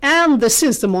and this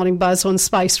is the Morning Buzz on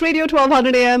Spice Radio,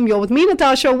 1200 AM. You're with me,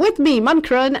 Natasha, with me,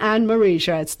 Mankran and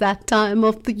Marisha. It's that time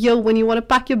of the year when you want to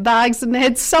pack your bags and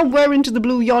head somewhere into the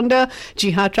blue yonder.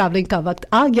 Ji haan, traveling ka waqt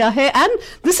aa gaya hai. And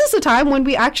this is the time when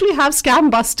we actually have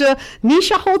scam buster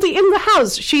Neesha Hothi in the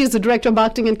house. She is the Director of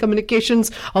Marketing and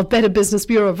Communications of Better Business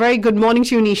Bureau. Very good morning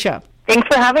to you, Neesha. Thanks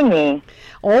for having me.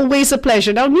 Always a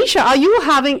pleasure. Now, Neesha, are you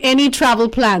having any travel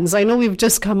plans? I know we've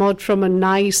just come out from a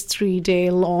nice 3-day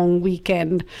long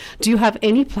weekend. Do you have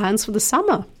any plans for the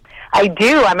summer? I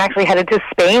do. I'm actually headed to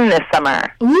Spain this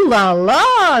summer. Ooh la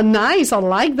la. Nice. I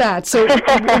like that. So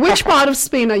which part of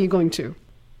Spain are you going to?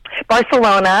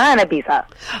 Barcelona and Ibiza.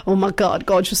 Oh my God,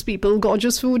 gorgeous people,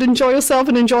 gorgeous food. Enjoy yourself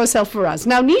and enjoy yourself for us.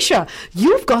 Now, Neesha,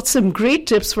 you've got some great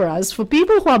tips for us for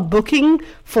people who are booking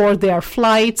for their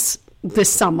flights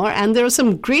this summer, and there are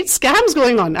some great scams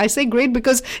going on. I say great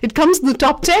because it comes in the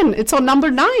top 10. It's on number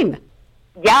 9.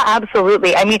 Yeah,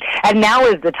 absolutely. I mean, and now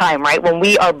is the time, right, when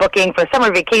we are booking for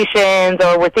summer vacations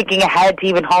or we're thinking ahead to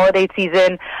even holiday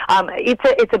season.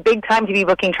 It's a big time to be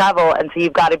booking travel, and so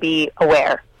you've got to be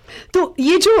aware. So,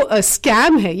 ये जो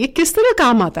scam है, ये किस तरह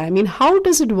काम आता है? I mean, how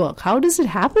does it work? How does it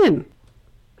happen?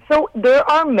 So there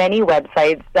are many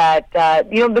websites that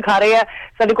दिखा रहे हैं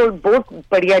सारे को बहुत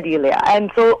बढ़िया deal है,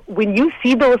 and so when you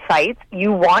see those sites,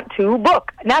 you want to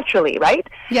book naturally, right?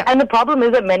 Yeah. And the problem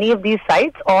is that many of these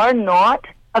sites are not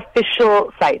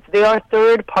official sites. They are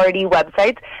third-party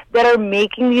websites that are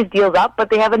making these deals up, but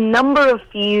they have a number of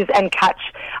fees and catch,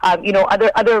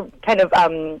 other kind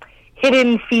of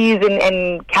hidden fees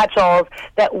and catch-alls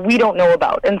that we don't know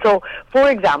about. And so,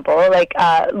 for example,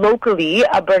 locally,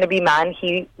 a Burnaby man,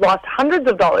 he lost hundreds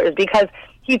of dollars because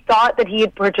he thought that he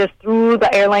had purchased through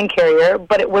the airline carrier,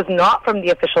 but it was not from the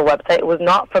official website. It was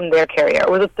not from their carrier. It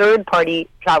was a third-party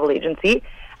travel agency,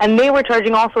 and they were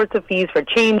charging all sorts of fees for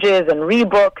changes and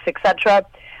rebooks, etc.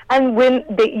 And when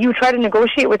you try to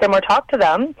negotiate with them or talk to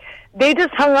them, they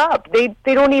just hung up. They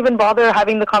don't even bother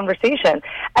having the conversation.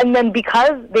 And then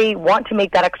because they want to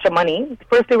make that extra money,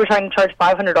 first they were trying to charge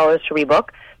 $500 to rebook.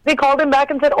 They called him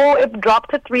back and said, it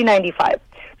dropped to $395.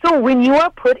 So when you are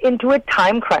put into a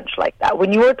time crunch like that,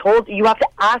 when you are told you have to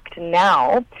act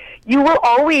now, you will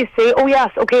always say, oh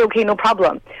yes, okay, no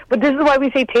problem. But this is why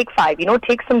we say take 5.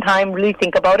 Take some time, really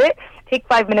think about it. Take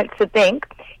 5 minutes to think.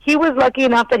 He was lucky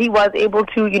enough that he was able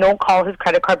to, call his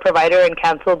credit card provider and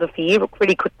cancel the fee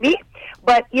pretty quickly.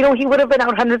 But, he would have been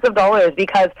out hundreds of dollars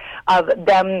because of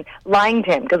them lying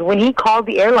to him. Because when he called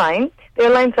the airline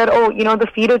said, the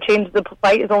fee to change the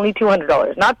flight is only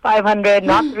 $200, not $500,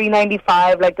 not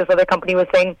 $395 like this other company was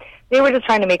saying. They were just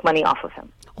trying to make money off of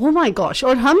him. Oh my gosh.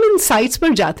 और हम इन sites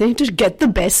पर जाते हैं to get the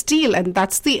best deal, and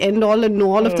that's the end all and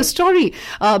know all of the story.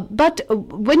 But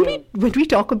when we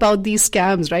talk about these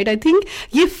scams, right, I think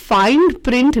ये fine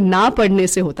print ना पढ़ने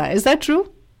से होता है. Is that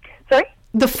true? Sorry?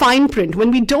 The fine print.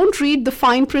 When we don't read the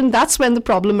fine print, that's when the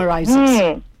problem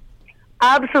arises.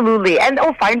 Absolutely. And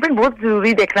fine print बहुत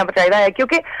जरूरी देखना चाहिए है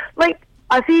क्योंकि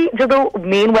ਅਸੀਂ ਜਦੋਂ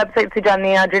main website से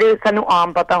जाने हैं ਜਿਹੜੇ ਸਾਨੂੰ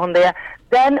आम पता ਹੁੰਦੇ ਆ,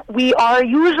 then we are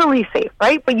usually safe,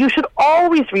 right? But you should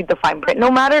always read the fine print,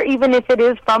 no matter even if it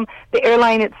is from the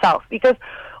airline itself, because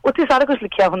ਉੱਥੇ ਸਾਰਾ ਕੁਝ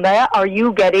ਲਿਖਿਆ ਹੁੰਦਾ ਹੈ. Are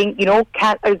you getting,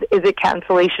 is it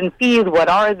cancellation fees? What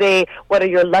are they? What are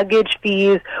your luggage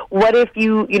fees? What if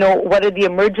what are the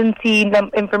emergency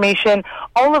information?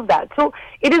 All of that. So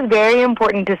it is very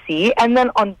important to see. And then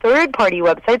on third-party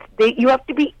websites, you have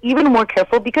to be even more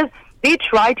careful because they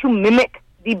try to mimic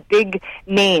the big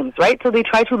names, right? So they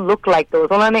try to look like those.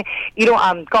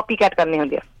 Copycat karne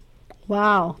honde hai.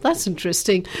 Wow, that's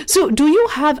interesting. So do you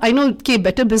have, I know कि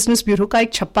Better Business Bureau का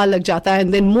एक छप्पा लग जाता है,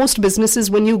 and then most businesses,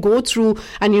 when you go through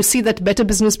and you see that Better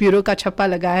Business Bureau का छप्पा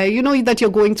लगा है, you know that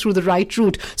you're going through the right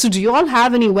route. So do you all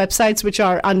have any websites which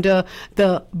are under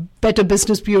the Better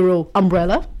Business Bureau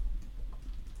umbrella?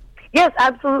 Yes,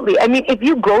 absolutely. I mean, if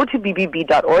you go to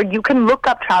bbb.org, you can look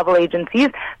up travel agencies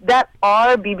that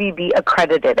are BBB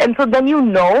accredited. And so then you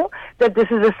know that this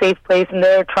is a safe place and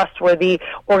they're a trustworthy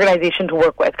organization to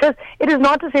work with. Because it is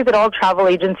not to say that all travel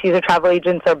agencies or travel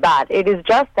agents are bad. It is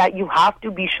just that you have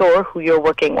to be sure who you're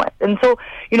working with. And so,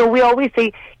 we always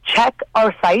say check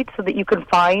our site so that you can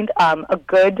find a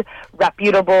good,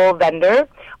 reputable vendor,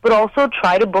 but also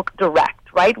try to book direct.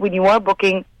 Right? When you are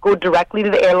booking, go directly to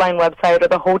the airline website or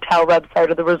the hotel website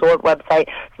or the resort website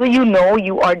so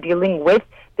you are dealing with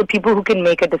the people who can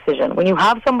make a decision. When you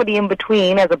have somebody in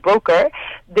between as a broker,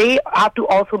 they have to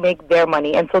also make their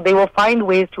money. And so they will find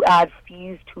ways to add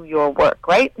fees to your work,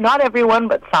 right? Not everyone,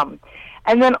 but some.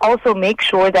 And then also make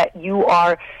sure that you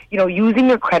are, using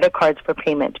your credit cards for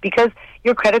payment, because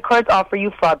your credit cards offer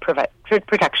you fraud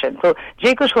protection. So,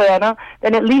 Jay kuch hoya na,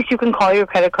 then at least you can call your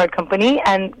credit card company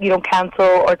and,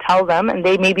 cancel or tell them, and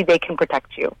maybe they can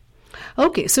protect you.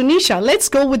 Okay, so Neesha, let's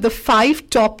go with the 5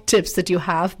 top tips that you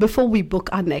have before we book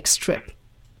our next trip.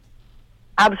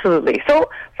 Absolutely. So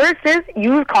first is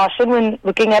use caution when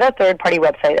looking at a third-party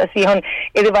website. Asi hun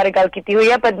ede bare gal kiti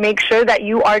hui hai, but make sure that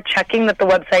you are checking that the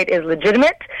website is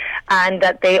legitimate and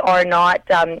that they are not,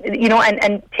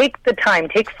 and take the time,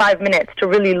 take 5 minutes to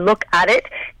really look at it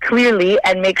clearly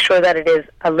and make sure that it is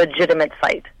a legitimate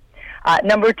site.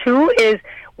 Number 2 is,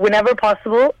 whenever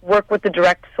possible, work with the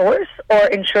direct source or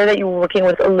ensure that you're working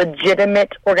with a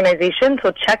legitimate organization.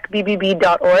 So check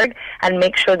bbb.org and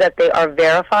make sure that they are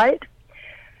verified.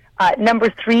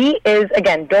 Number 3 is,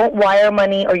 again, don't wire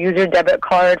money or use your debit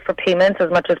card for payments as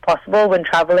much as possible when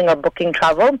traveling or booking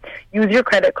travel. Use your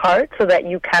credit card so that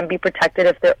you can be protected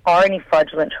if there are any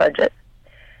fraudulent charges.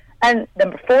 And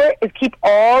number 4 is keep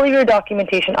all your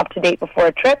documentation up to date before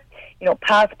a trip.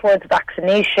 Passports,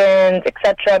 vaccinations,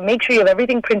 etc. Make sure you have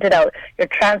everything printed out, your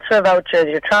transfer vouchers,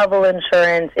 your travel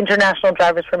insurance, international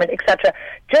driver's permit, etc.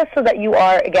 Just so that you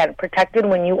are, again, protected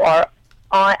when you are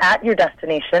at your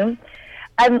destination.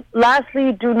 And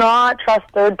lastly, do not trust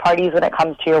third parties when it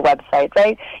comes to your website,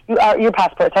 right? Your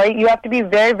passport, sorry. You have to be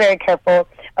very, very careful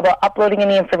about uploading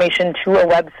any information to a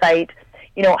website,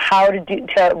 how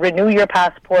to renew your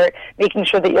passport, making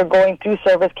sure that you're going through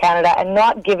Service Canada and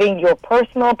not giving your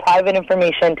personal private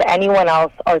information to anyone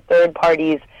else or third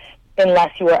parties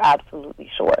unless you are absolutely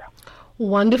sure.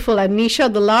 Wonderful. And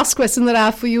Neesha, the last question that I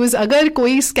have for you is, agar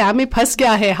koi scam mein phas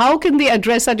gaya hai, how can they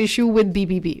address that issue with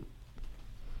BBB?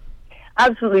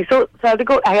 Absolutely. So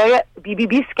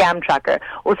BBB Scam Tracker.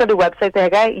 Also, the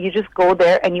website, you just go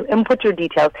there and you input your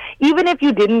details. Even if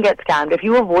you didn't get scammed, if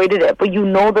you avoided it, but you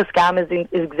know the scam is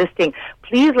existing,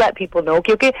 please let people know.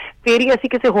 Because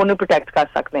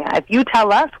if you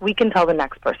tell us, we can tell the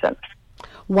next person.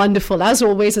 Wonderful. As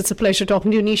always, it's a pleasure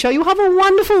talking to you, Neesha. You have a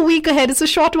wonderful week ahead. It's a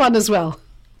short one as well.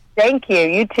 Thank you.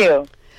 You too.